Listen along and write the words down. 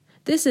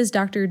This is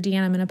Dr.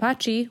 Deanna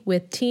Minapachi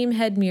with Team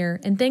Headmere,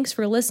 and thanks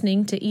for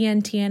listening to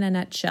ENT in a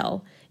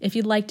Nutshell. If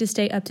you'd like to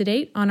stay up to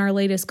date on our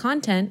latest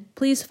content,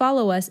 please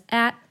follow us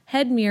at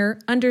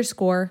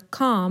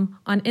Headmere_com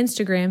on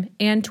Instagram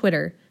and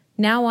Twitter.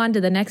 Now on to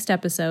the next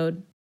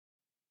episode.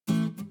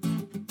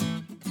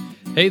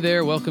 Hey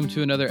there, welcome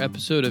to another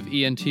episode of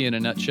ENT in a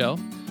Nutshell.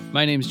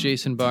 My name's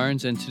Jason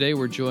Barnes, and today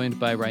we're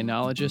joined by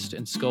rhinologist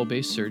and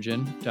skull-base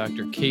surgeon,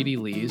 Dr. Katie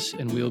Lees,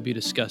 and we'll be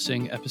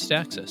discussing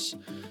epistaxis.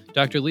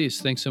 Dr. Lees,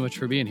 thanks so much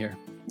for being here.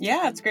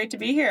 Yeah, it's great to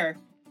be here.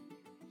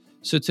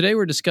 So today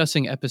we're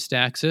discussing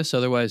epistaxis,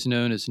 otherwise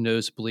known as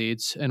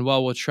nosebleeds, and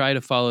while we'll try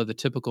to follow the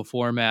typical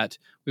format,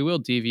 we will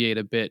deviate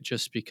a bit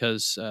just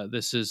because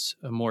this is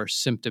a more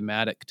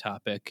symptomatic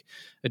topic.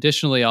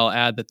 Additionally, I'll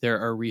add that there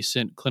are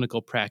recent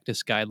clinical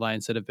practice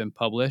guidelines that have been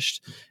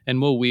published,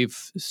 and we'll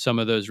weave some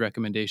of those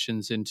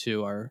recommendations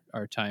into our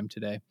time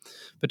today.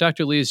 But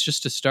Dr. Lees,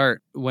 just to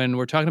start, when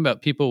we're talking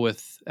about people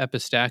with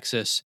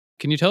epistaxis,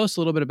 can you tell us a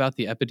little bit about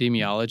the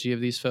epidemiology of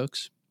these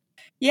folks?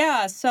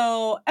 Yeah,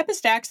 so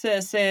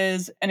epistaxis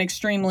is an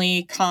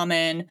extremely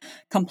common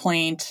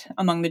complaint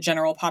among the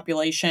general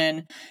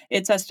population.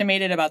 It's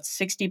estimated about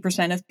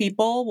 60% of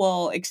people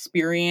will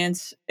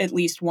experience at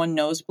least one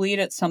nosebleed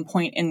at some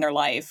point in their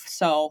life,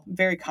 so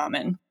very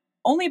common.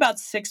 Only about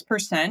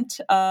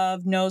 6%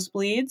 of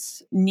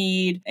nosebleeds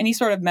need any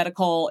sort of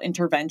medical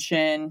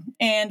intervention,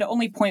 and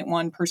only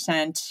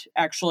 0.1%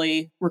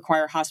 actually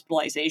require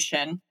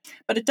hospitalization.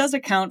 But it does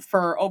account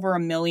for over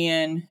 1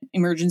 million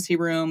emergency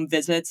room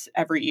visits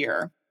every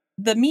year.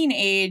 The mean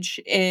age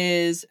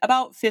is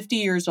about 50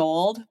 years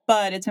old,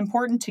 but it's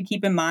important to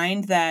keep in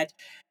mind that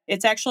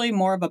it's actually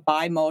more of a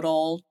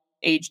bimodal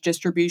age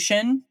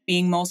distribution,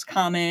 being most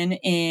common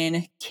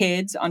in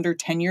kids under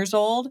 10 years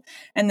old,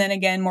 and then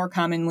again, more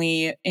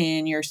commonly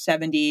in your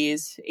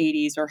 70s,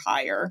 80s, or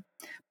higher.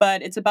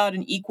 But it's about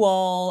an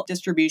equal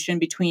distribution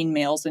between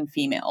males and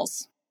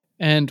females.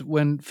 And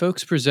when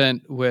folks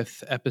present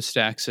with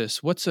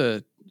epistaxis, what's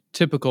a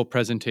typical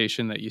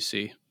presentation that you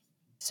see?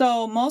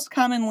 So most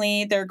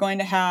commonly, they're going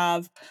to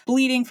have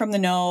bleeding from the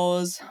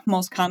nose,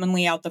 most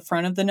commonly out the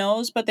front of the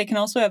nose, but they can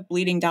also have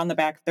bleeding down the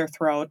back of their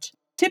throat.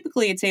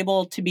 Typically, it's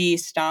able to be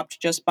stopped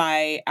just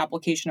by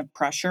application of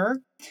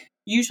pressure.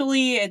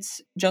 Usually, it's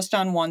just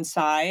on one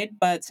side,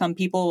 but some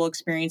people will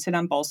experience it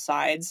on both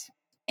sides.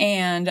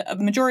 And a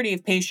majority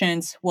of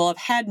patients will have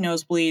had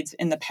nosebleeds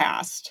in the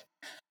past.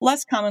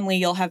 Less commonly,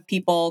 you'll have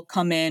people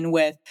come in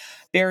with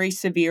very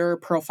severe,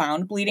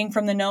 profound bleeding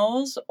from the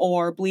nose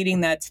or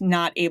bleeding that's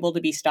not able to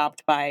be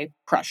stopped by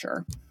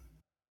pressure.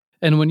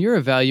 And when you're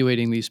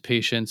evaluating these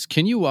patients,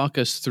 can you walk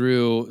us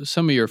through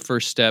some of your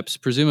first steps?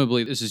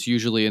 Presumably, this is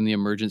usually in the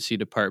emergency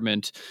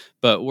department,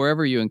 but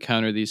wherever you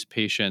encounter these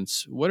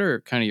patients, what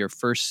are kind of your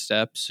first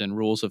steps and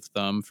rules of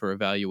thumb for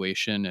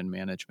evaluation and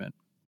management?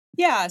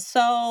 Yeah,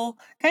 so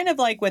kind of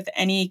like with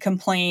any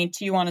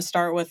complaint, you want to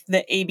start with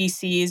the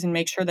ABCs and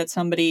make sure that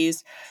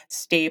somebody's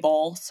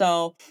stable.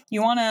 So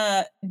you want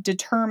to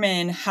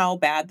determine how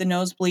bad the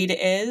nosebleed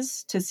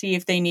is to see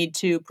if they need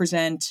to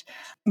present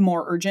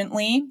more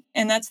urgently.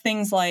 And that's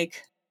things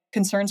like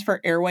concerns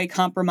for airway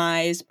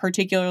compromise,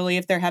 particularly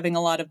if they're having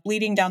a lot of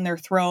bleeding down their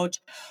throat,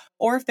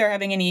 or if they're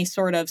having any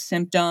sort of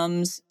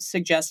symptoms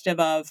suggestive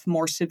of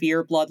more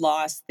severe blood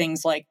loss,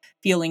 things like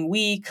feeling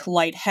weak,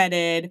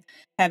 lightheaded,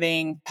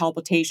 having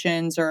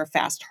palpitations or a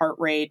fast heart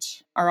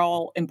rate are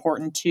all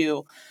important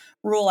to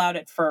rule out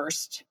at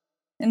first.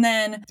 And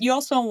then you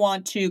also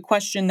want to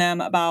question them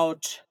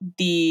about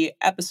the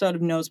episode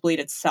of nosebleed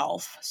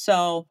itself.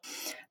 So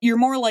you're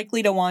more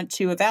likely to want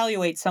to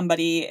evaluate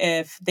somebody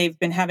if they've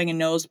been having a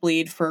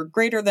nosebleed for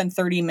greater than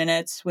 30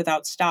 minutes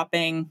without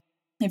stopping,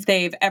 if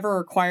they've ever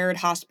required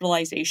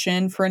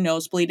hospitalization for a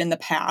nosebleed in the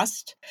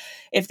past,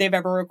 if they've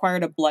ever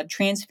required a blood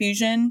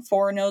transfusion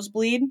for a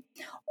nosebleed,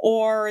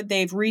 or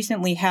they've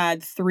recently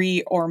had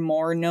 3 or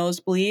more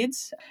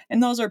nosebleeds.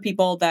 And those are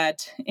people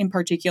that in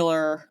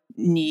particular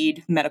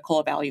need medical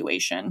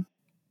evaluation.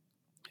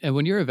 And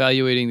when you're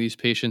evaluating these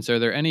patients, are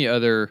there any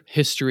other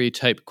history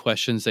type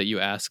questions that you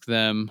ask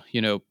them,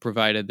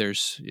 provided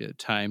there's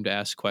time to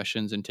ask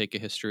questions and take a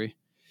history?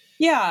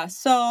 Yeah,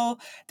 so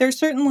there's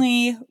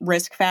certainly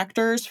risk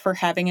factors for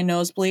having a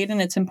nosebleed,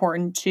 and it's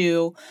important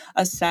to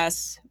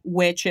assess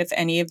which, if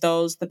any of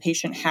those, the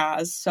patient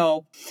has.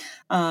 So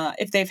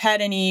if they've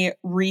had any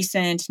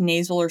recent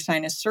nasal or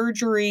sinus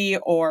surgery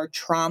or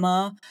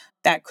trauma,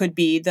 that could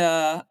be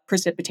the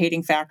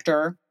precipitating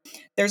factor.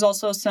 There's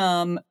also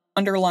some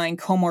underlying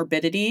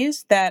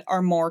comorbidities that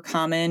are more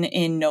common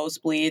in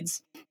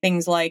nosebleeds,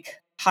 things like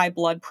high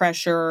blood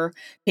pressure,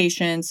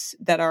 patients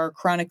that are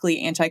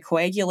chronically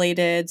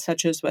anticoagulated,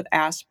 such as with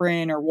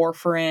aspirin or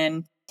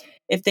warfarin.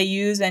 If they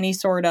use any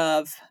sort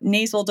of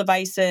nasal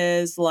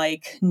devices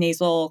like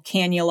nasal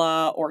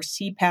cannula or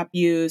CPAP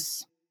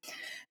use.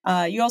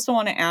 You also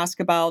want to ask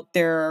about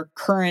their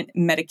current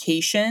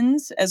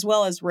medications as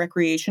well as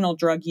recreational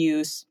drug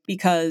use,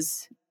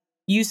 because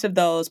use of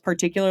those,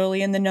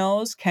 particularly in the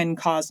nose, can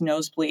cause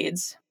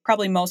nosebleeds.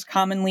 Probably most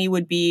commonly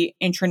would be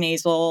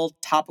intranasal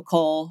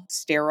topical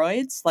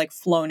steroids like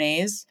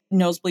Flonase.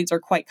 Nosebleeds are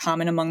quite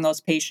common among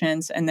those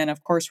patients. And then,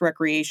 of course,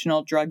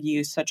 recreational drug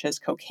use such as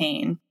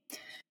cocaine.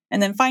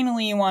 And then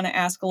finally, you want to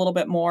ask a little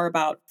bit more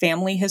about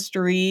family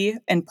history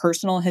and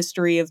personal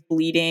history of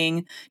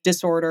bleeding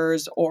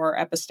disorders or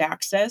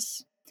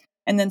epistaxis.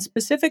 And then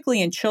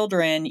specifically in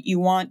children, you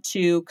want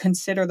to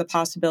consider the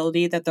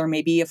possibility that there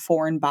may be a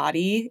foreign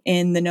body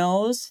in the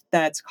nose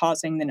that's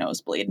causing the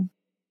nosebleed.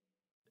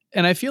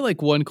 And I feel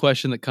like one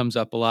question that comes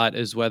up a lot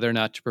is whether or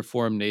not to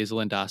perform nasal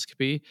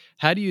endoscopy.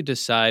 How do you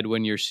decide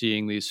when you're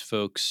seeing these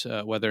folks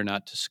whether or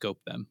not to scope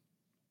them?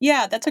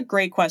 Yeah, that's a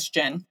great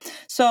question.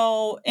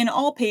 So, in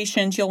all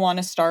patients, you'll want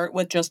to start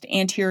with just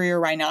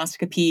anterior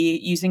rhinoscopy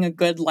using a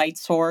good light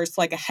source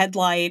like a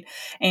headlight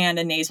and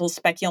a nasal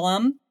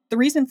speculum. The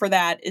reason for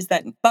that is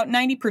that about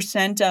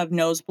 90% of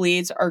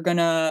nosebleeds are going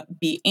to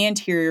be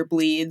anterior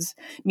bleeds,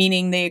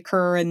 meaning they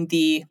occur in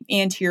the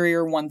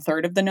anterior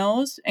 1/3 of the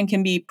nose and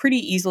can be pretty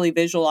easily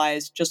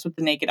visualized just with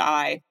the naked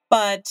eye.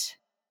 But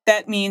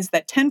that means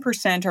that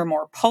 10% are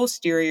more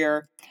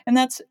posterior, and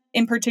that's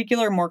in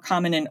particular more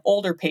common in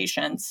older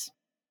patients.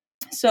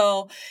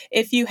 So,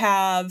 if you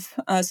have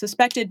a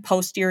suspected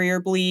posterior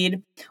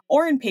bleed,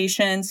 or in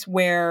patients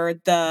where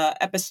the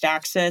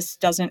epistaxis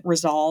doesn't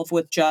resolve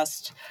with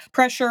just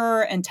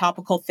pressure and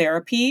topical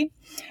therapy,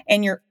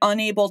 and you're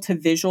unable to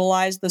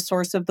visualize the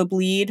source of the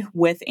bleed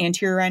with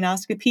anterior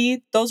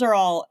rhinoscopy, those are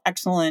all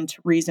excellent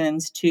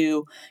reasons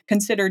to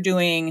consider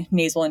doing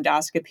nasal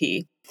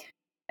endoscopy.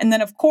 And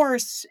then, of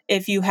course,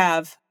 if you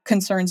have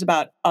concerns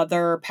about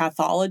other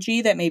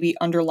pathology that may be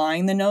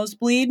underlying the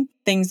nosebleed,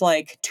 things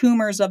like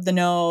tumors of the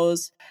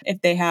nose,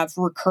 if they have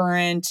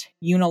recurrent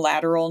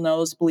unilateral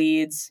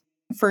nosebleeds.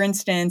 For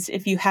instance,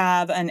 if you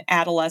have an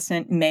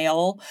adolescent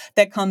male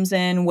that comes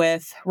in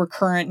with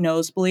recurrent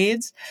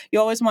nosebleeds,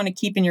 you always want to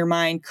keep in your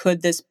mind,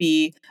 could this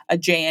be a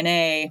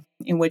JNA,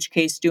 in which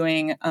case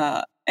doing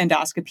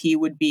endoscopy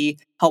would be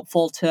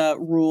helpful to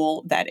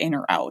rule that in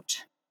or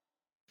out.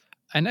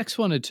 I next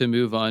wanted to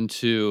move on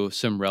to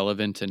some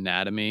relevant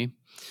anatomy.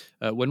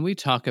 When we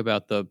talk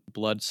about the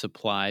blood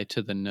supply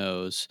to the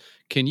nose,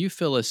 can you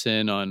fill us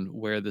in on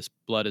where this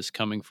blood is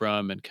coming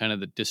from and kind of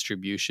the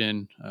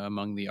distribution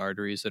among the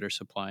arteries that are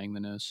supplying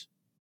the nose?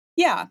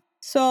 Yeah.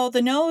 So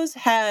the nose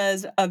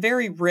has a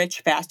very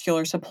rich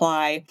vascular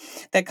supply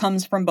that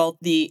comes from both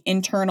the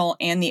internal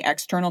and the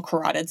external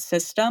carotid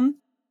system.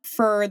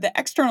 For the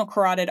external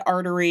carotid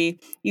artery,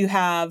 you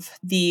have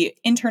the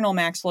internal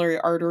maxillary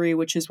artery,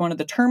 which is one of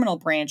the terminal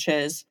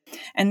branches,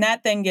 and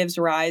that then gives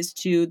rise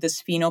to the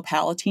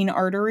sphenopalatine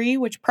artery,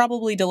 which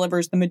probably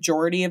delivers the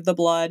majority of the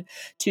blood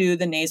to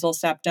the nasal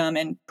septum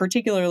and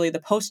particularly the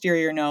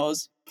posterior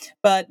nose.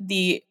 But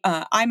the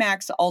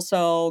IMAX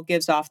also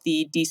gives off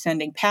the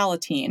descending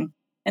palatine.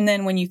 And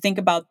then when you think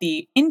about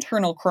the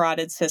internal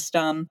carotid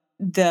system,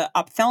 the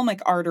ophthalmic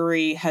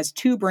artery has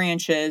two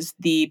branches,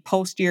 the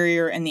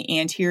posterior and the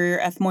anterior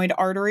ethmoid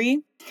artery,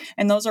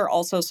 and those are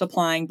also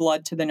supplying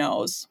blood to the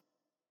nose.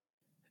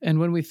 And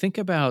when we think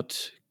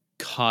about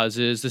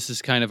causes, this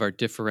is kind of our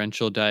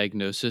differential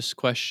diagnosis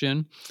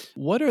question.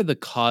 What are the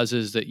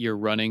causes that you're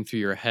running through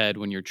your head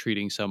when you're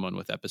treating someone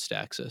with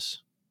epistaxis?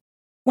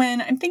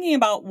 When I'm thinking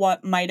about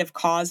what might have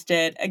caused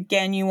it,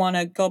 again, you want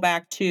to go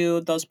back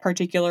to those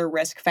particular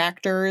risk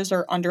factors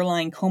or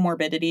underlying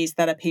comorbidities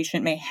that a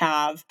patient may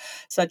have,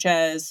 such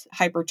as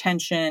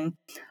hypertension.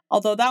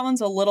 Although that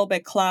one's a little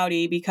bit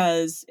cloudy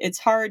because it's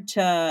hard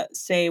to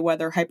say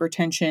whether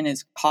hypertension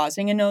is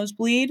causing a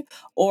nosebleed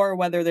or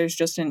whether there's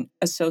just an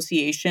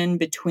association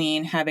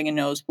between having a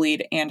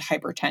nosebleed and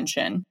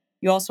hypertension.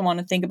 You also want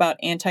to think about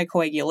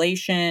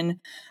anticoagulation,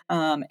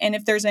 and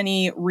if there's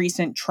any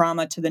recent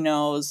trauma to the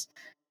nose.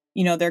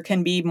 There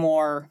can be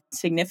more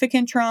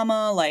significant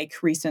trauma like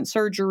recent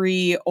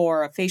surgery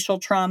or a facial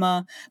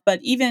trauma, but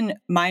even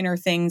minor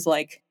things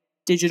like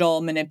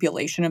digital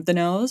manipulation of the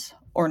nose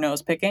or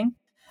nose picking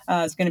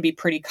is going to be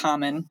pretty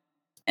common.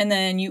 And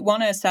then you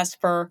want to assess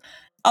for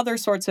other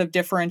sorts of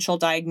differential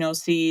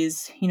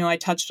diagnoses. I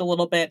touched a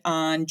little bit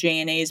on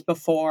JNAs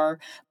before,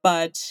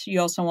 but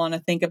you also want to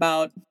think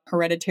about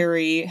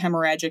hereditary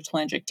hemorrhagic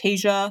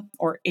telangiectasia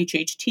or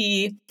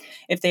HHT,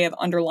 if they have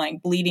underlying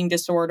bleeding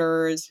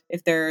disorders,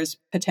 if there's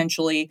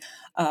potentially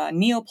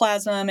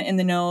neoplasm in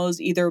the nose,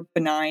 either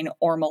benign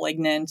or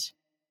malignant.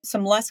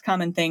 Some less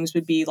common things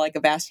would be like a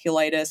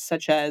vasculitis,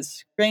 such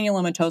as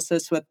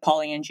granulomatosis with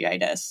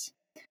polyangiitis.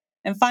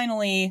 And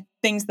finally,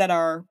 things that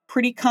are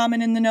pretty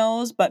common in the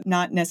nose, but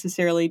not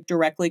necessarily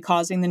directly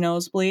causing the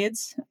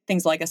nosebleeds,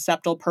 things like a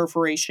septal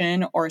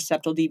perforation or a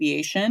septal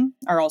deviation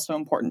are also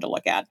important to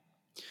look at.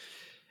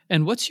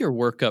 And what's your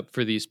workup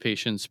for these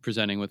patients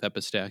presenting with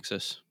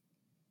epistaxis?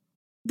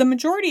 The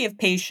majority of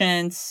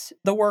patients,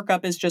 the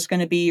workup is just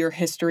going to be your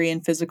history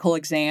and physical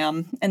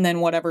exam, and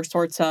then whatever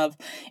sorts of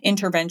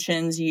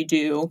interventions you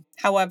do.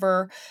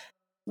 However,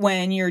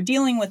 when you're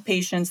dealing with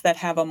patients that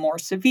have a more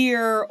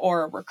severe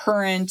or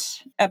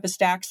recurrent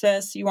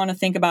epistaxis, you want to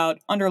think about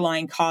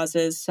underlying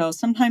causes. So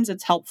sometimes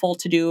it's helpful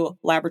to do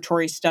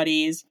laboratory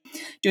studies,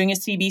 doing a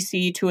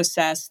CBC to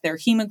assess their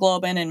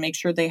hemoglobin and make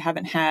sure they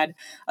haven't had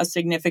a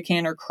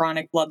significant or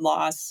chronic blood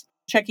loss,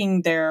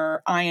 checking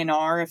their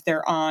INR if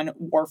they're on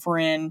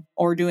warfarin,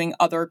 or doing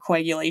other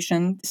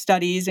coagulation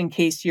studies in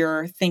case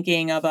you're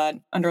thinking of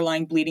an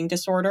underlying bleeding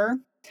disorder.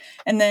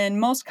 And then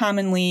most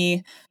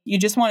commonly, you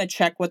just want to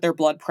check what their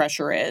blood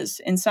pressure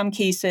is. In some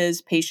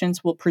cases,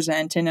 patients will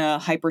present in a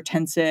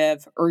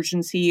hypertensive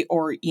urgency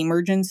or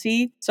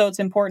emergency. So it's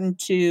important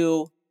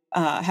to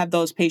have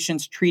those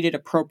patients treated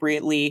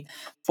appropriately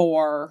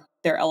for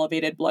their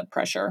elevated blood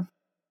pressure.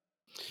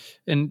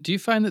 And do you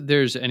find that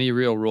there's any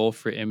real role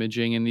for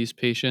imaging in these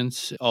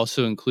patients,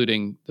 also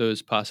including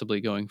those possibly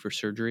going for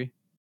surgery?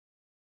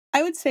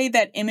 I would say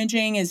that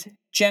imaging is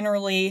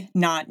generally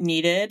not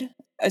needed,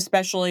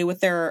 especially with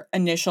their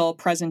initial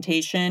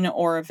presentation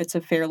or if it's a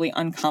fairly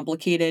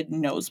uncomplicated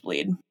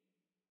nosebleed.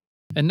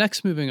 And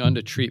next, moving on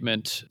to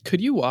treatment,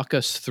 could you walk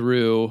us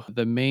through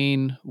the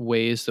main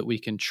ways that we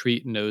can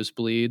treat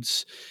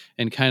nosebleeds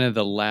and kind of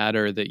the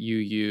ladder that you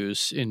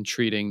use in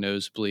treating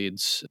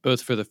nosebleeds,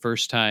 both for the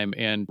first time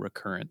and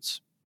recurrence?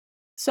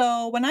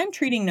 So, when I'm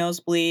treating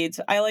nosebleeds,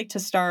 I like to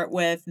start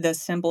with the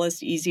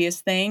simplest,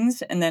 easiest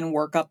things and then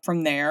work up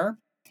from there.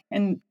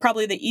 And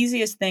probably the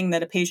easiest thing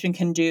that a patient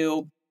can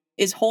do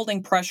is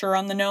holding pressure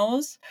on the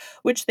nose,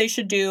 which they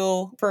should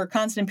do for a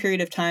constant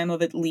period of time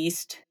of at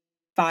least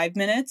 5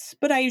 minutes.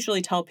 But I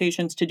usually tell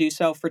patients to do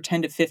so for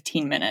 10 to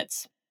 15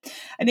 minutes.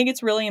 I think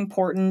it's really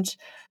important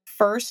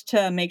first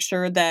to make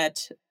sure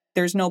that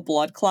there's no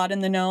blood clot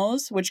in the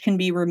nose, which can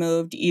be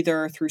removed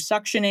either through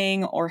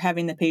suctioning or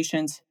having the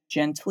patients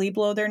gently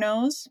blow their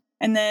nose.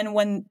 And then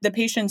when the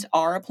patients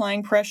are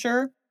applying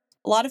pressure,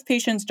 a lot of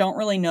patients don't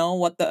really know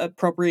what the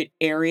appropriate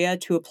area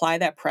to apply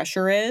that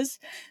pressure is.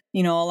 A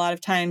lot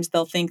of times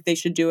they'll think they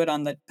should do it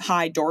on the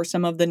high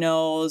dorsum of the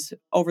nose,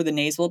 over the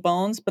nasal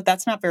bones, but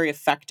that's not very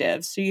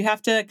effective. So you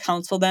have to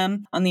counsel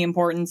them on the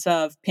importance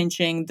of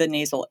pinching the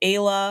nasal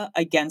ala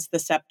against the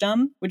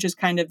septum, which is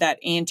kind of that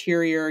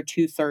anterior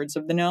 2/3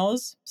 of the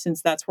nose,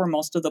 since that's where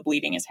most of the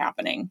bleeding is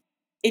happening.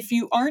 If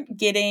you aren't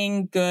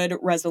getting good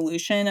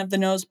resolution of the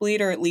nosebleed,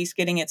 or at least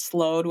getting it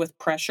slowed with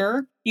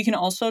pressure, you can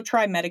also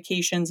try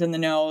medications in the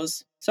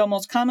nose. So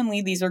most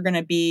commonly, these are going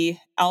to be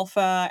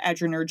alpha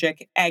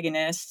adrenergic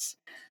agonists.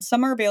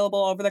 Some are available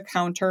over the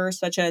counter,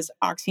 such as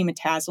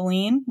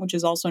oxymetazoline, which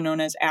is also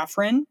known as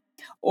Afrin,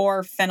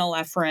 or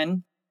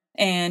phenylephrine.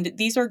 And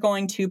these are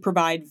going to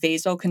provide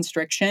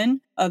vasoconstriction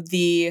of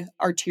the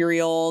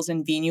arterioles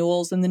and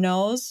venules in the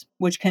nose,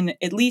 which can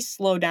at least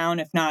slow down,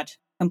 if not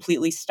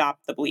completely stop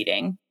the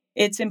bleeding.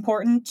 It's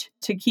important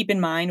to keep in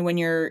mind when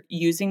you're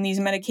using these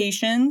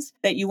medications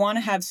that you want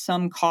to have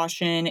some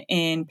caution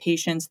in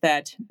patients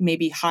that may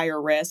be higher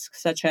risk,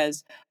 such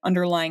as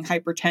underlying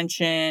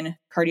hypertension,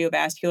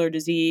 cardiovascular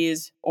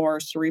disease, or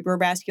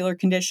cerebrovascular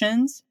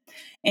conditions.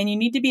 And you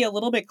need to be a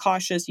little bit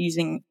cautious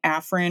using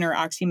Afrin or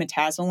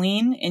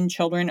oxymetazoline in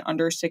children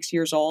under 6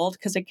 years old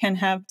because it can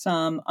have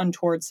some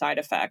untoward side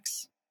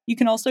effects. You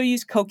can also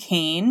use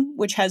cocaine,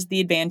 which has the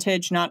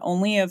advantage not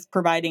only of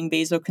providing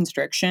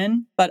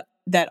vasoconstriction, but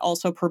that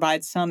also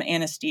provides some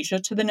anesthesia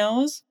to the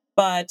nose.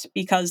 But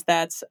because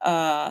that's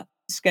a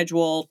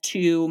Schedule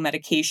 2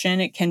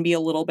 medication, it can be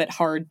a little bit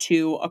hard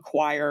to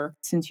acquire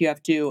since you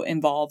have to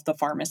involve the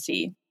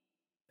pharmacy.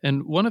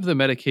 And one of the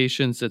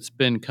medications that's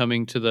been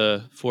coming to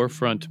the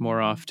forefront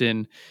more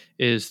often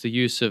is the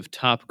use of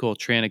topical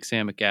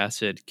tranexamic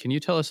acid. Can you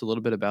tell us a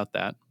little bit about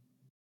that?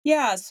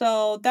 Yeah,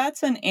 so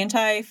that's an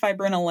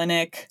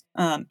antifibrinolytic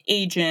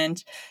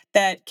agent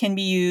that can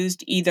be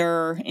used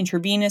either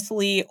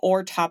intravenously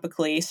or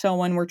topically. So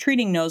when we're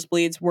treating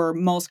nosebleeds, we're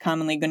most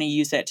commonly going to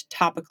use it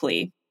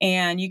topically.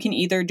 And you can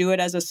either do it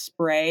as a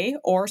spray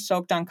or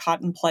soaked on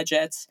cotton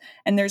pledgets.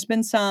 And there's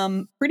been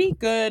some pretty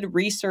good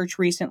research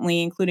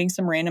recently, including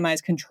some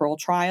randomized control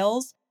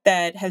trials,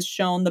 that has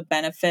shown the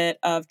benefit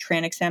of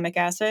tranexamic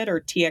acid, or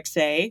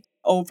TXA,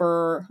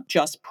 over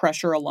just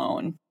pressure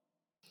alone.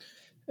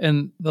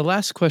 And the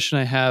last question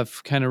I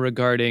have, kind of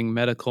regarding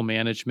medical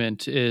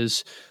management,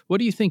 is what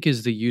do you think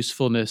is the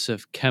usefulness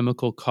of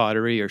chemical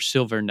cautery or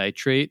silver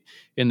nitrate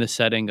in the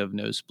setting of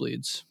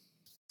nosebleeds?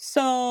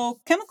 So,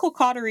 chemical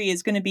cautery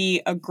is going to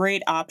be a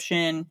great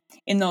option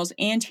in those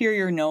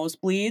anterior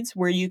nosebleeds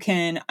where you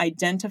can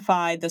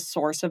identify the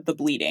source of the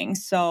bleeding.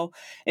 So,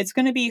 it's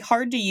going to be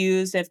hard to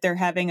use if they're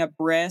having a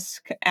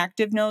brisk,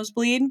 active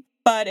nosebleed.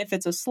 But if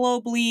it's a slow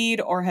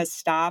bleed or has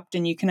stopped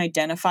and you can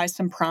identify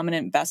some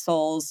prominent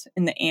vessels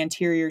in the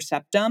anterior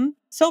septum,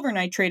 silver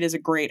nitrate is a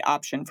great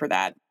option for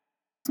that.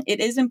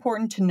 It is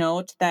important to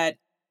note that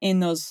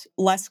in those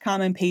less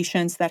common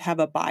patients that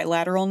have a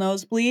bilateral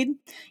nosebleed,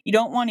 you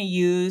don't want to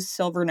use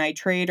silver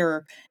nitrate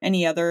or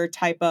any other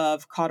type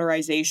of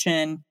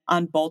cauterization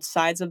on both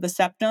sides of the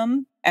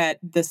septum at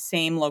the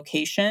same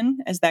location,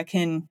 as that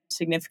can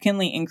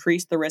significantly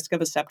increase the risk of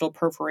a septal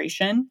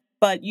perforation.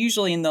 But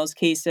usually in those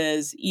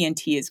cases,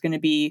 ENT is going to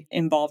be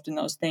involved in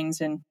those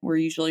things, and we're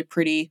usually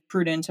pretty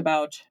prudent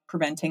about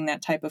preventing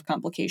that type of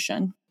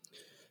complication.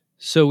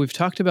 So we've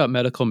talked about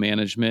medical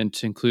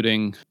management,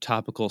 including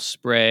topical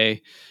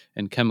spray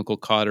and chemical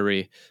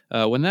cautery.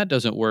 When that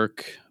doesn't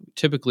work, we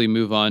typically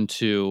move on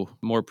to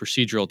more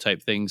procedural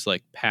type things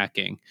like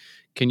packing.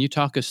 Can you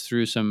talk us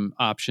through some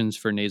options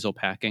for nasal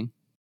packing?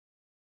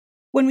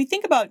 When we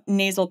think about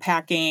nasal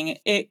packing,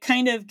 it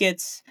kind of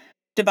gets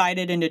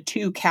divided into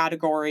two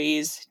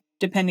categories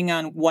depending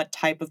on what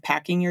type of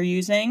packing you're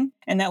using.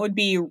 And that would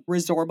be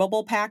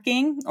resorbable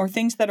packing, or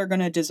things that are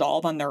going to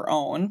dissolve on their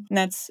own. And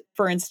that's,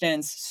 for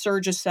instance,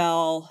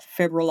 Surgicel,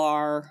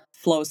 Fibrillar,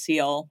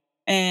 Flow-Seal.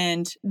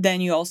 And then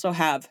you also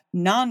have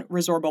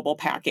non-resorbable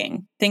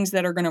packing, things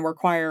that are going to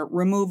require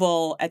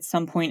removal at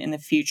some point in the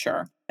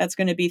future. That's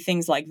going to be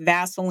things like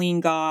Vaseline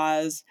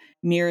gauze,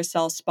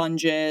 Miracell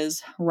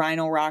sponges.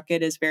 Rhino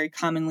Rocket is very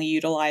commonly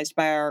utilized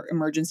by our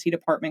emergency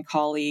department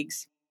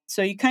colleagues.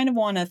 So you kind of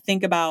want to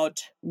think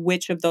about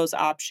which of those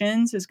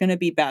options is going to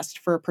be best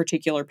for a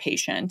particular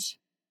patient.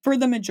 For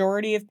the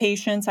majority of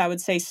patients, I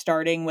would say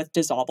starting with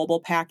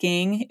dissolvable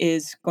packing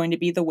is going to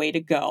be the way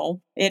to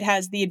go. It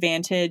has the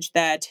advantage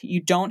that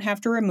you don't have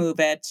to remove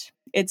it.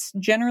 It's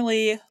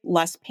generally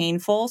less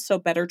painful, so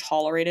better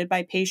tolerated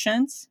by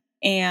patients.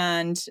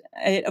 And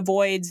it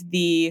avoids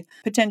the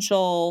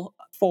potential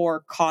for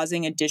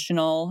causing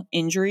additional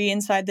injury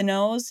inside the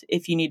nose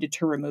if you needed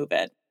to remove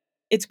it.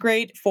 It's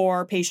great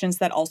for patients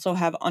that also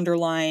have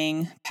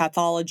underlying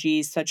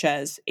pathologies such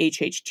as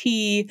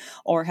HHT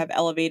or have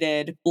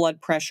elevated blood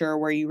pressure,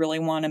 where you really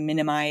want to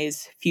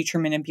minimize future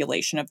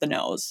manipulation of the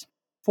nose.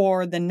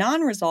 For the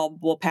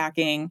non-resolvable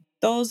packing,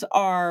 those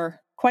are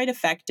quite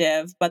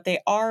effective, but they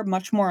are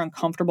much more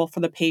uncomfortable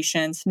for the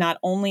patients, not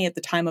only at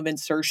the time of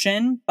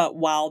insertion, but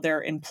while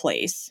they're in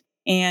place.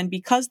 And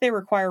because they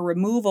require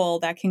removal,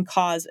 that can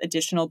cause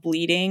additional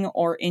bleeding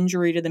or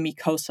injury to the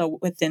mucosa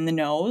within the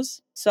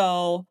nose.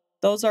 So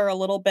those are a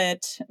little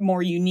bit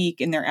more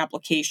unique in their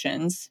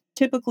applications.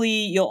 Typically,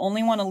 you'll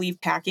only want to leave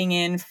packing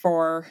in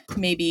for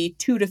maybe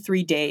 2 to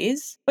 3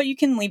 days, but you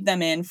can leave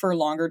them in for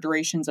longer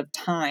durations of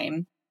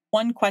time.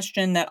 One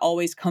question that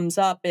always comes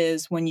up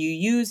is, when you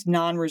use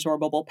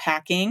non-resorbable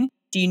packing,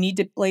 do you need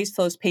to place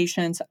those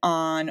patients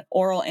on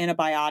oral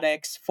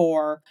antibiotics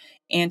for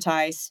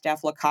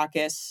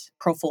anti-Staphylococcus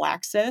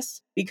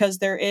prophylaxis? Because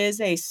there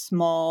is a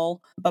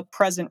small but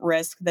present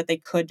risk that they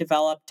could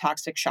develop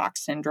toxic shock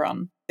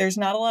syndrome. There's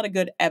not a lot of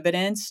good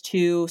evidence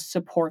to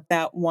support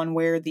that one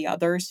way or the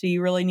other, so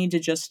you really need to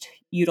just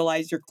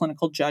utilize your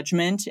clinical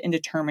judgment in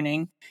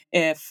determining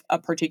if a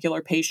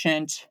particular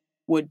patient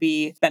would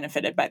be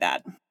benefited by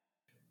that.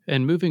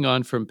 And moving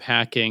on from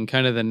packing,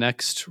 kind of the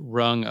next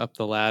rung up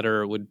the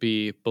ladder would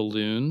be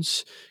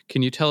balloons.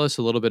 Can you tell us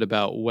a little bit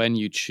about when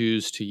you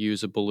choose to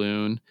use a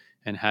balloon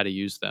and how to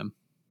use them?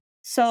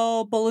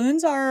 So,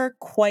 balloons are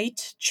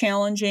quite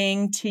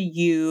challenging to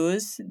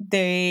use.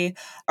 They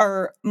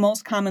are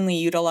most commonly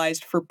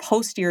utilized for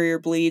posterior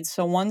bleeds,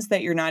 so ones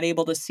that you're not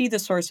able to see the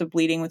source of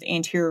bleeding with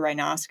anterior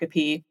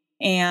rhinoscopy.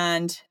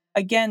 And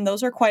again,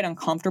 those are quite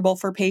uncomfortable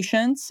for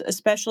patients,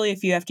 especially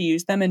if you have to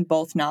use them in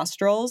both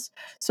nostrils.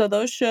 So,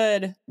 those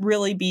should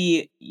really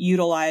be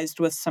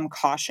utilized with some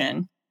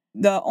caution.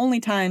 The only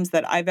times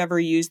that I've ever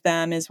used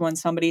them is when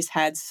somebody's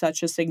had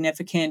such a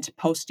significant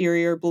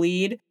posterior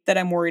bleed that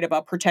I'm worried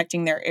about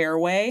protecting their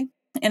airway.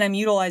 And I'm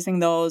utilizing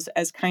those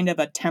as kind of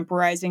a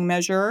temporizing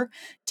measure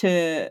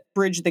to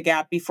bridge the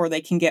gap before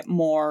they can get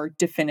more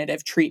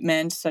definitive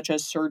treatment, such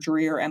as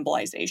surgery or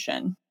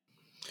embolization.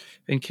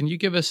 And can you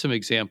give us some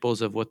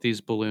examples of what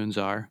these balloons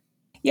are?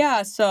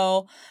 Yeah,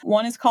 so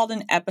one is called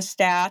an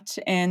epistat,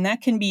 and that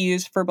can be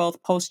used for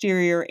both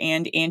posterior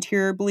and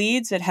anterior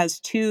bleeds. It has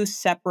two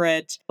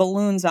separate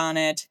balloons on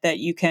it that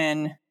you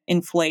can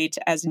inflate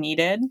as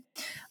needed.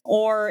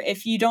 Or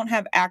if you don't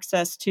have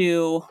access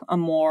to a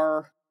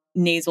more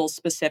nasal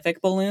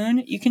specific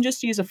balloon, you can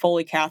just use a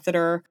Foley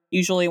catheter,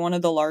 usually one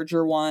of the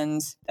larger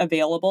ones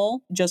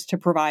available, just to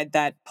provide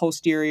that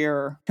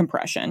posterior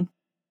compression.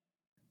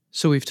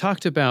 So we've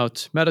talked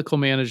about medical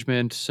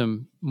management,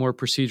 some more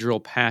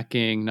procedural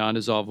packing,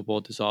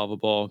 non-dissolvable,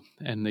 dissolvable,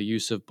 and the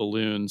use of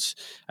balloons.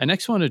 I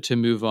next wanted to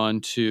move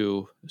on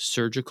to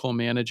surgical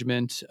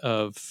management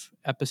of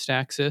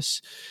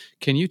epistaxis.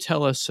 Can you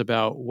tell us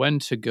about when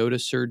to go to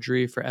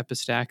surgery for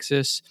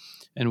epistaxis,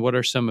 and what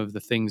are some of the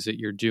things that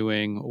you're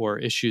doing or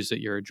issues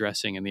that you're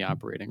addressing in the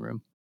operating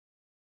room?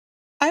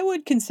 I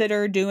would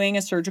consider doing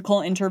a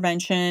surgical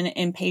intervention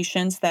in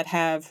patients that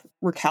have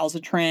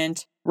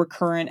recalcitrant,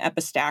 recurrent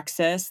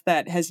epistaxis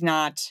that has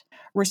not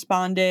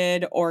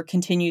responded or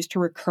continues to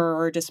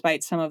recur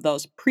despite some of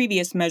those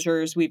previous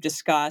measures we've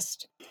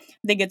discussed.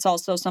 I think it's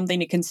also something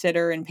to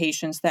consider in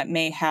patients that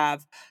may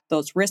have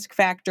those risk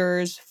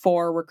factors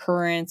for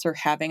recurrence or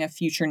having a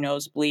future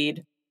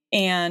nosebleed.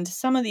 And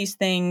some of these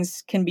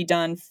things can be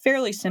done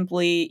fairly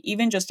simply,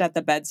 even just at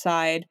the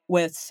bedside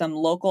with some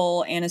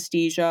local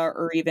anesthesia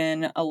or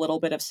even a little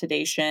bit of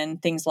sedation,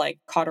 things like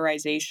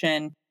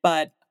cauterization.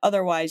 But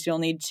otherwise you'll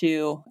need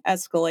to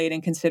escalate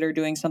and consider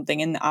doing something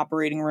in the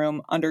operating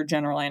room under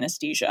general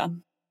anesthesia.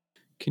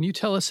 Can you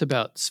tell us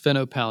about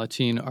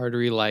sphenopalatine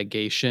artery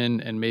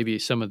ligation and maybe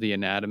some of the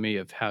anatomy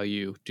of how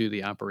you do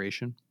the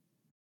operation?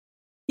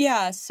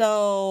 Yeah,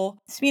 so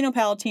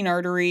sphenopalatine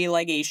artery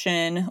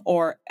ligation,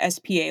 or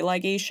SPA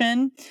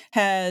ligation,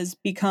 has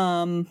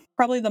become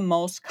probably the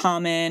most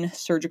common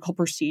surgical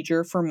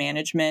procedure for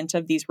management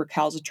of these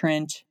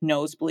recalcitrant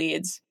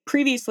nosebleeds.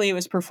 Previously, it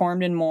was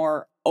performed in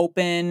more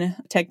open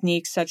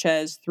techniques, such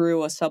as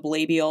through a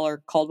sublabial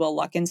or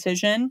Caldwell-Luck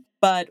incision.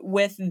 But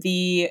with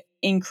the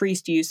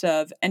increased use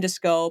of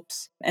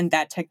endoscopes and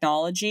that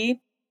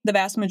technology, the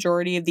vast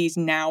majority of these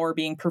now are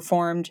being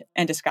performed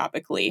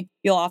endoscopically.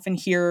 You'll often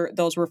hear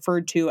those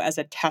referred to as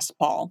a test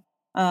ball.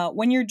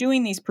 When you're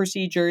doing these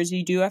procedures,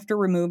 you do have to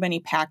remove any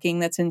packing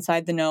that's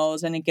inside the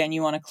nose. And again,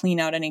 you want to clean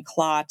out any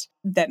clot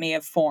that may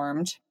have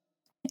formed.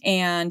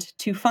 And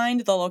to find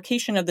the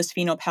location of the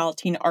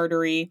sphenopalatine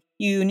artery,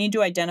 you need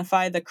to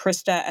identify the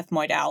crista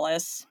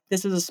ethmoidalis.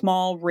 This is a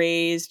small,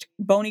 raised,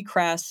 bony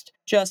crest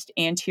just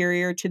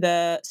anterior to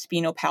the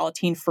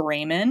sphenopalatine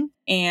foramen.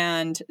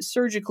 And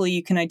surgically,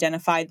 you can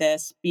identify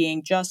this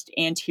being just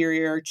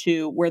anterior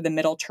to where the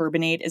middle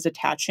turbinate is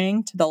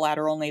attaching to the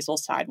lateral nasal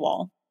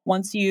sidewall.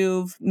 Once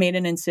you've made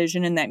an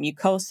incision in that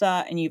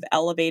mucosa and you've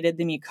elevated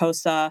the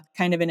mucosa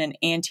kind of in an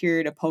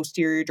anterior to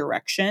posterior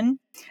direction,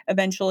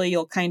 eventually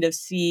you'll kind of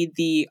see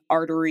the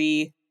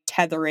artery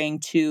tethering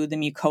to the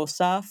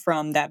mucosa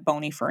from that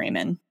bony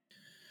foramen.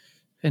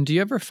 And do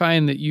you ever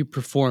find that you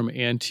perform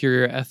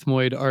anterior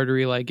ethmoid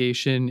artery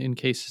ligation in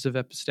cases of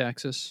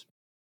epistaxis?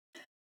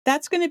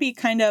 That's going to be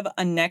kind of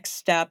a next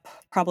step,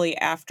 probably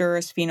after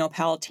a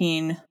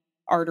sphenopalatine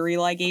artery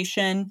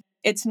ligation.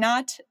 It's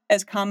not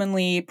as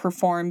commonly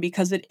performed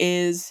because it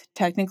is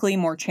technically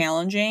more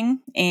challenging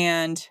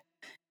and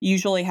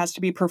usually has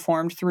to be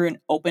performed through an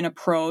open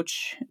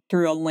approach,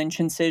 through a Lynch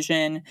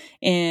incision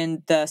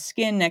in the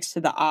skin next to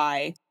the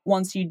eye.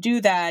 Once you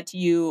do that,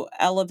 you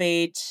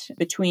elevate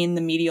between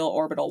the medial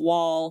orbital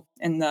wall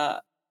and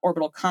the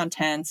orbital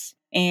contents,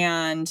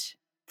 and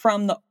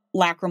from the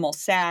lacrimal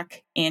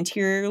sac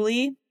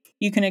anteriorly,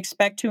 you can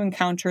expect to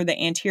encounter the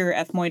anterior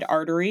ethmoid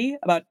artery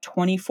about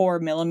 24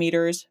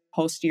 millimeters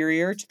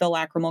posterior to the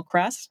lacrimal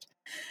crest.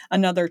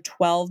 Another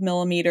 12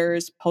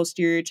 millimeters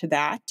posterior to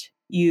that,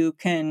 you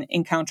can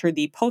encounter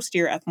the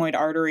posterior ethmoid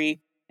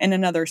artery, and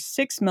another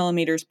 6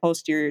 millimeters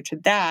posterior to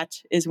that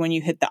is when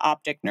you hit the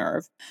optic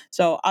nerve.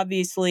 So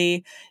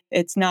obviously,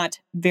 it's not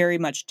very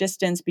much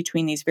distance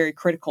between these very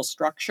critical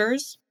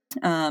structures.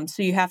 So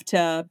you have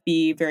to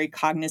be very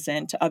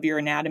cognizant of your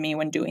anatomy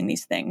when doing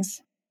these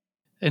things.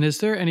 And is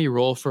there any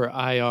role for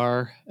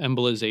IR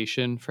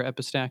embolization for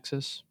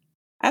epistaxis?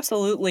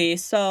 Absolutely.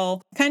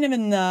 So, kind of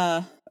in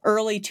the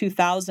early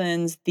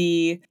 2000s,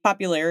 the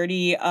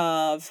popularity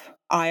of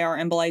IR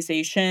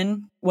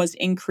embolization was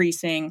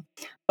increasing,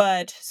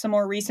 but some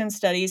more recent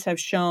studies have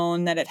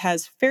shown that it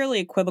has fairly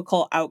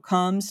equivocal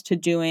outcomes to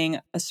doing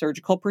a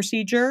surgical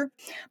procedure,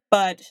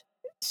 but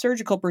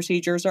surgical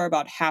procedures are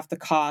about half the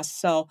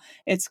cost. So,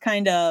 it's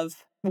kind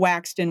of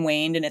waxed and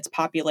waned in its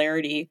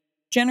popularity.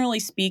 Generally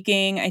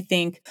speaking, I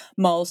think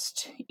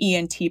most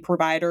ENT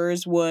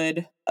providers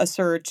would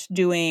assert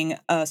doing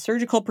a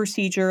surgical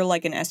procedure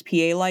like an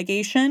SPA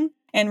ligation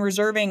and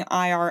reserving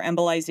IR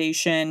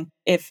embolization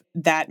if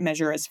that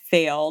measure has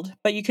failed.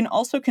 But you can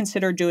also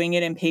consider doing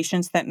it in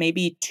patients that may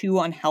be too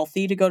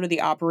unhealthy to go to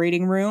the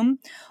operating room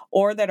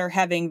or that are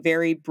having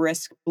very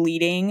brisk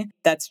bleeding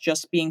that's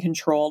just being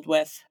controlled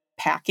with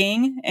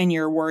packing and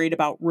you're worried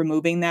about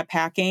removing that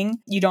packing.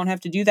 You don't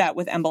have to do that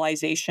with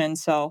embolization,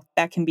 so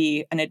that can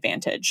be an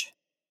advantage.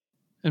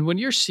 And when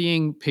you're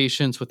seeing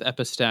patients with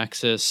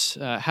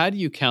epistaxis, how do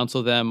you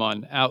counsel them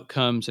on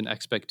outcomes and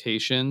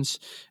expectations?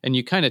 And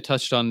you kind of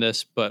touched on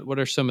this, but what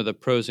are some of the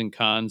pros and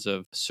cons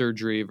of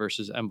surgery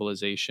versus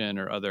embolization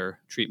or other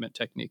treatment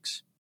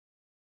techniques?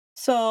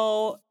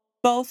 So,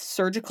 both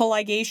surgical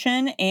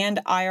ligation and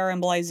IR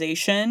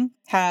embolization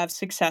have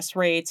success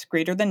rates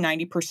greater than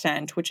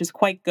 90%, which is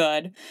quite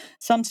good.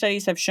 Some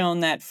studies have shown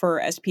that for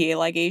SPA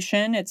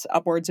ligation, it's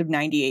upwards of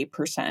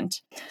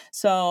 98%.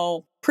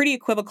 So, pretty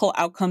equivocal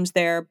outcomes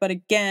there. But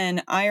again,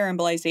 IR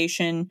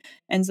embolization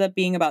ends up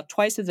being about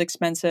twice as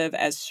expensive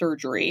as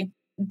surgery.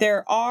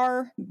 There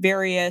are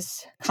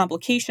various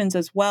complications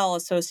as well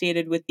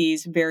associated with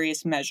these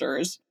various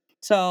measures.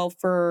 So,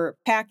 for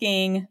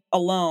packing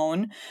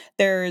alone,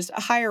 there's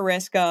a higher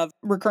risk of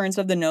recurrence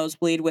of the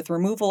nosebleed with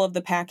removal of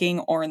the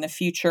packing, or in the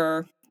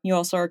future, you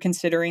also are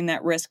considering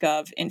that risk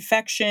of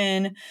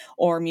infection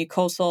or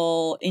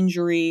mucosal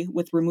injury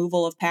with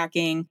removal of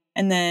packing.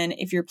 And then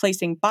if you're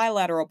placing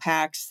bilateral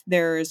packs,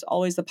 there's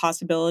always the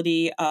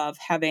possibility of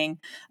having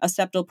a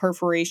septal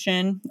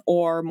perforation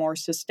or more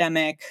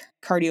systemic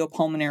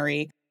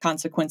cardiopulmonary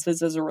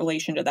consequences as a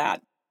relation to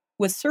that.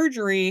 With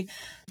surgery,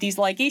 these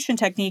ligation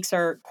techniques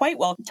are quite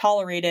well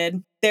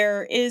tolerated.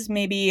 There is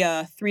maybe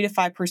a 3 to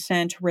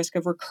 5% risk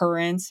of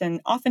recurrence,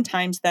 and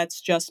oftentimes that's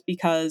just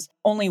because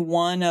only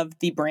one of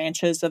the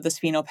branches of the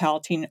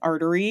sphenopalatine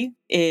artery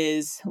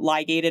is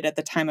ligated at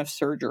the time of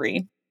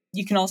surgery.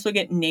 You can also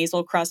get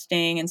nasal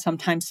crusting and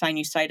sometimes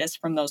sinusitis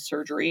from those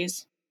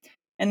surgeries.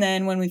 And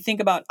then when we think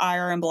about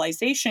IR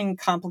embolization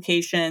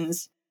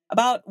complications,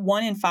 about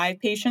 1 in 5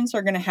 patients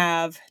are going to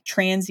have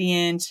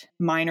transient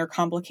minor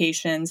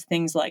complications,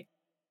 things like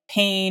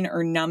pain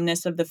or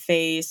numbness of the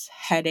face,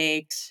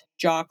 headaches,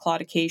 jaw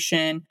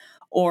claudication,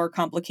 or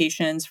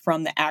complications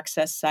from the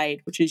access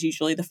site, which is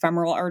usually the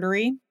femoral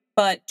artery.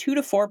 But 2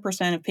 to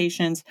 4% of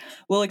patients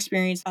will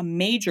experience a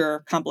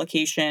major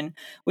complication,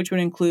 which would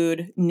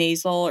include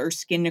nasal or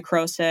skin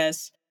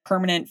necrosis,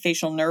 permanent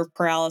facial nerve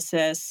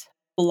paralysis,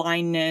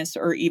 blindness,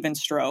 or even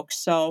stroke.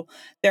 So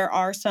there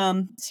are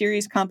some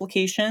serious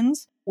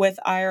complications with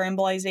IR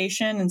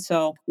embolization. And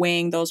so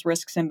weighing those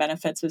risks and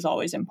benefits is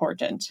always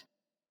important.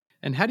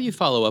 And how do you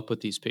follow up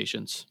with these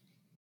patients?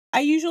 I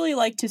usually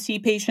like to see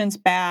patients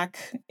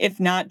back, if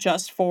not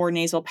just for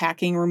nasal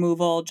packing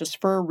removal, just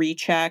for a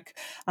recheck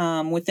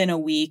within a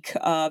week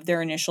of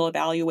their initial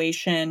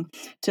evaluation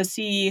to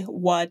see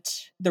what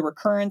the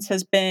recurrence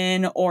has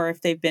been or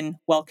if they've been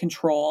well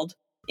controlled.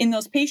 In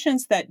those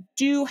patients that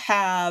do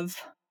have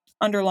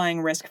underlying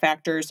risk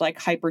factors like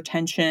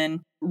hypertension,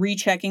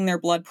 rechecking their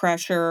blood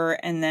pressure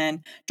and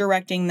then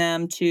directing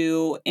them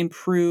to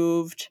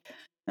improved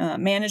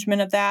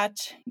management of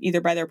that,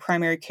 either by their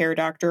primary care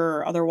doctor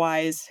or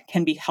otherwise,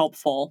 can be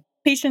helpful.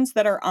 Patients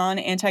that are on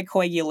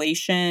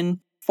anticoagulation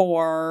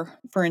for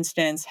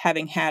instance,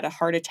 having had a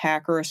heart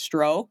attack or a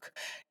stroke,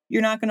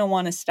 you're not going to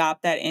want to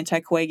stop that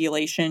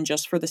anticoagulation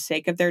just for the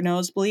sake of their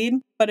nosebleed.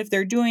 But if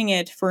they're doing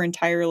it for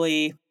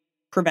entirely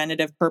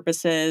preventative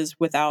purposes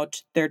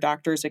without their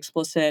doctor's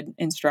explicit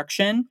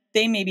instruction,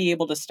 they may be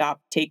able to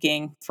stop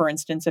taking, for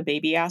instance, a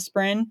baby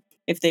aspirin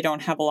if they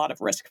don't have a lot of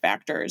risk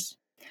factors.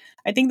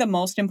 I think the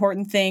most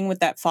important thing with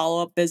that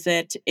follow-up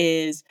visit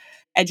is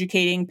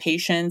educating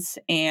patients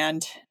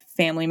and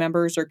family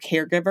members or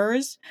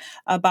caregivers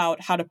about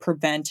how to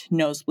prevent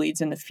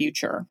nosebleeds in the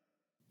future.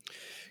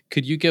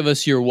 Could you give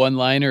us your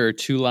one-liner or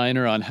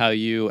two-liner on how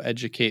you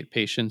educate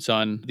patients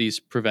on these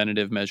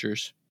preventative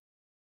measures?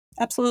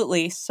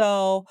 Absolutely.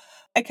 So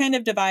I kind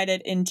of divide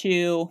it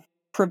into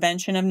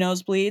prevention of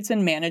nosebleeds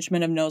and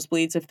management of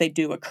nosebleeds if they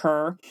do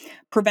occur.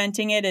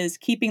 Preventing it is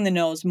keeping the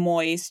nose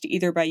moist,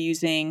 either by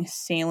using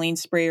saline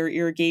spray or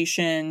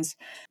irrigations,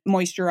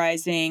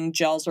 moisturizing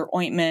gels or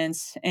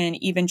ointments,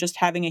 and even just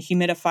having a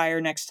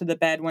humidifier next to the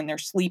bed when they're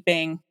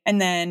sleeping.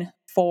 And then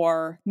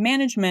for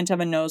management of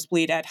a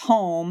nosebleed at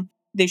home,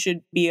 they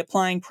should be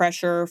applying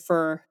pressure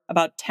for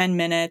about 10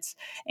 minutes,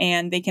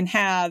 and they can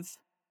have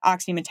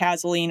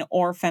oxymetazoline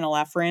or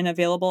phenylephrine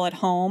available at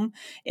home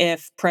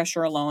if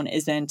pressure alone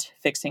isn't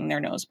fixing their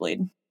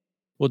nosebleed.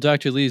 Well,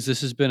 Dr. Lees, this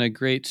has been a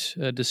great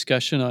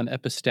discussion on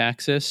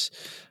epistaxis.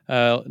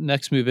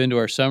 Next, move into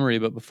our summary.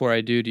 But before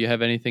I do you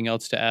have anything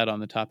else to add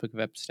on the topic of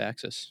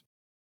epistaxis?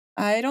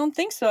 I don't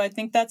think so. I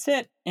think that's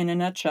it in a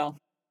nutshell.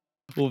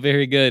 Well,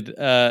 very good.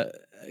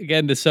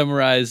 Again, to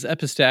summarize,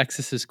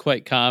 epistaxis is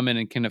quite common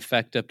and can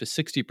affect up to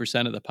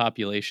 60% of the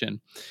population.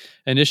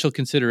 Initial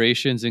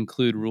considerations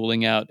include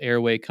ruling out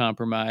airway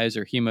compromise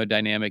or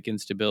hemodynamic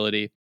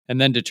instability, and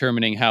then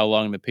determining how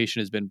long the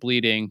patient has been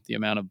bleeding, the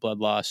amount of blood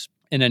loss,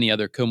 and any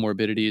other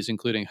comorbidities,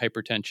 including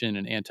hypertension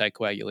and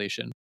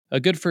anticoagulation. A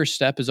good first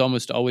step is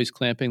almost always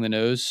clamping the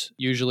nose,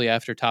 usually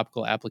after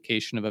topical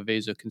application of a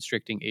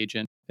vasoconstricting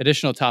agent.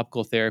 Additional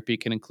topical therapy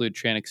can include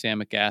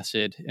tranexamic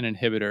acid, an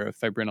inhibitor of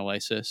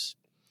fibrinolysis.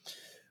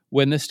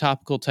 When this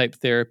topical type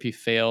therapy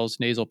fails,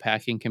 nasal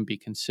packing can be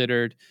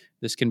considered.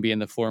 This can be in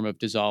the form of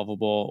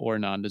dissolvable or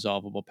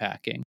non-dissolvable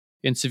packing.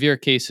 In severe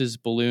cases,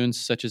 balloons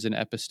such as an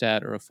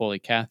Epistat or a Foley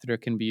catheter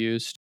can be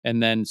used,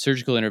 and then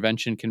surgical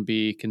intervention can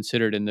be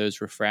considered in those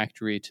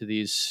refractory to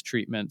these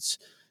treatments.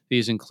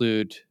 These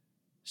include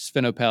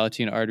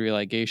sphenopalatine artery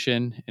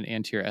ligation and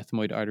anterior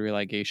ethmoid artery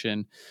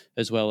ligation,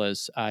 as well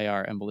as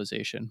IR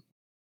embolization.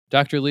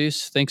 Dr.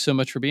 Lees, thanks so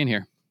much for being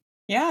here.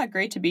 Yeah,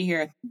 great to be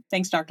here.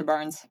 Thanks, Dr.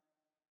 Barnes.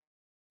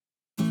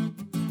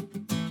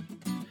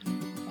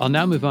 I'll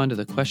now move on to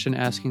the question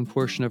asking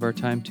portion of our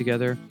time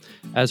together.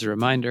 As a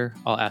reminder,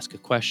 I'll ask a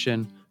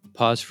question,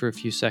 pause for a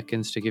few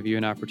seconds to give you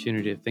an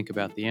opportunity to think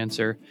about the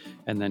answer,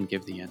 and then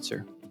give the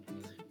answer.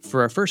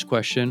 For our first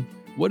question,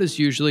 what is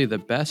usually the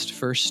best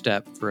first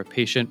step for a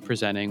patient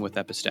presenting with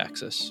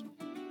epistaxis?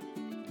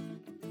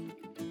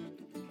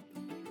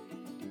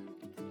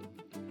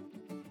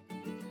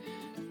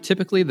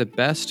 Typically, the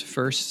best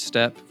first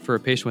step for a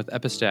patient with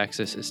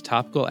epistaxis is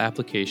topical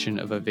application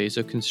of a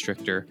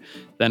vasoconstrictor,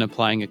 then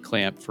applying a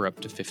clamp for up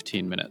to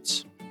 15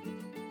 minutes.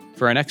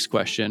 For our next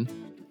question,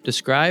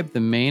 describe the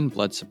main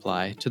blood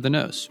supply to the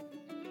nose.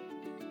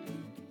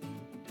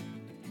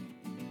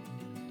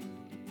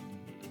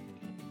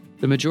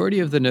 The majority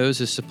of the nose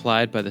is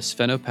supplied by the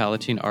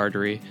sphenopalatine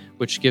artery,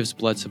 which gives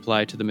blood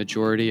supply to the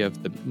majority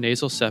of the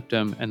nasal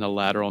septum and the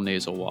lateral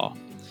nasal wall.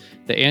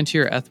 The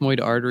anterior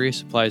ethmoid artery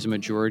supplies a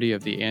majority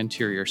of the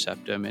anterior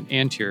septum and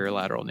anterior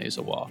lateral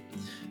nasal wall.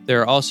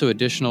 There are also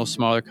additional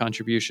smaller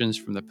contributions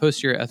from the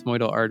posterior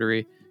ethmoidal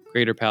artery,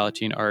 greater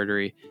palatine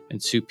artery,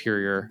 and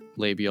superior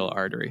labial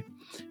artery.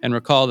 And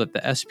recall that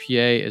the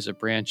SPA is a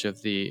branch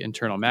of the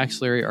internal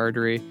maxillary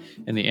artery,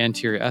 and the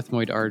anterior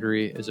ethmoid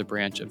artery is a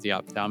branch of the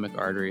ophthalmic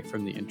artery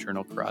from the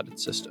internal carotid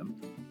system.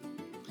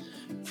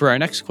 For our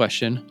next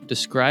question,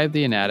 describe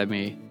the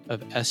anatomy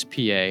of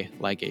SPA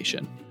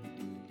ligation.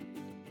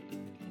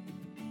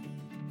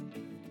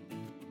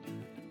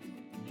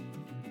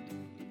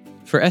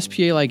 For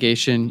SPA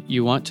ligation,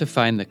 you want to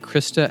find the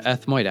crista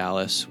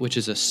ethmoidalis, which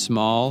is a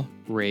small,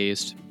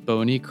 raised,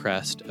 bony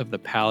crest of the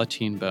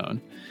palatine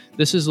bone.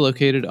 This is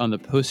located on the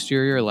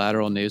posterior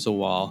lateral nasal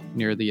wall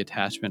near the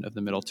attachment of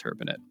the middle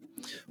turbinate.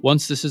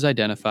 Once this is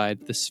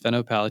identified, the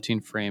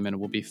sphenopalatine foramen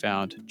will be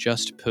found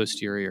just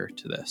posterior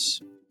to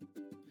this.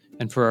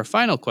 And for our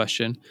final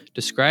question,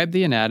 describe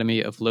the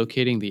anatomy of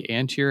locating the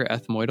anterior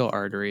ethmoidal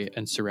artery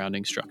and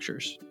surrounding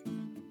structures.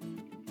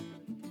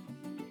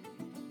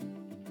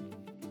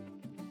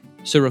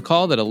 So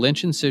recall that a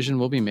Lynch incision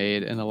will be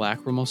made and the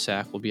lacrimal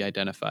sac will be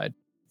identified.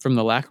 From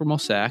the lacrimal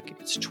sac,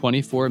 it's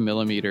 24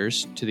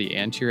 millimeters to the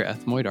anterior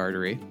ethmoid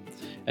artery,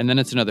 and then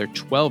it's another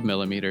 12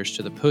 millimeters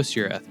to the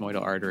posterior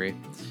ethmoidal artery,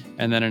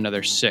 and then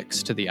another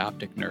 6 to the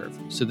optic nerve.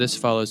 So this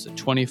follows the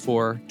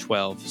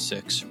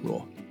 24-12-6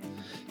 rule.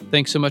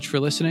 Thanks so much for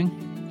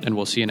listening, and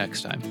we'll see you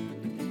next time.